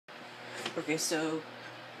Okay, so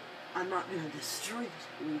I'm not going to destroy this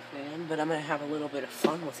blue fan, but I'm going to have a little bit of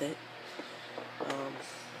fun with it.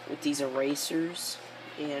 With these erasers,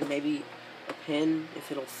 and maybe a pen,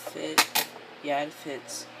 if it'll fit. Yeah, it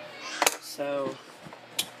fits. So,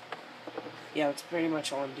 yeah, that's pretty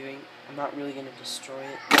much all I'm doing. I'm not really going to destroy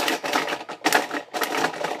it.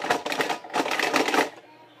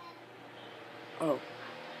 Oh.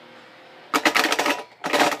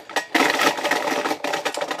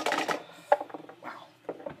 Wow.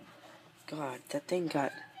 God, that thing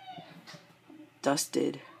got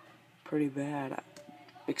dusted pretty bad.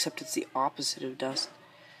 Except it's the opposite of dust.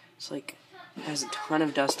 It's like, it has a ton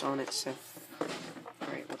of dust on it, so.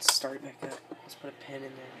 Alright, let's start it back up. Let's put a pin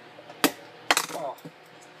in there. Oh.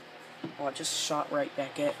 Well, it just shot right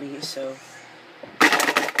back at me, so.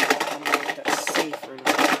 I'm gonna make that safer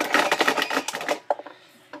now.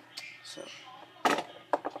 So.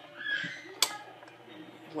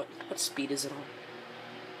 What speed is it on?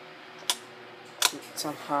 It's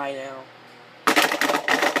on high now.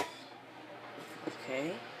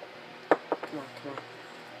 Okay. Come on, come on.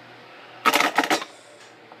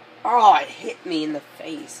 Oh, it hit me in the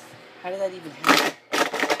face. How did that even happen?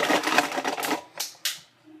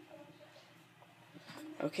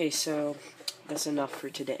 Okay, so that's enough for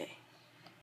today.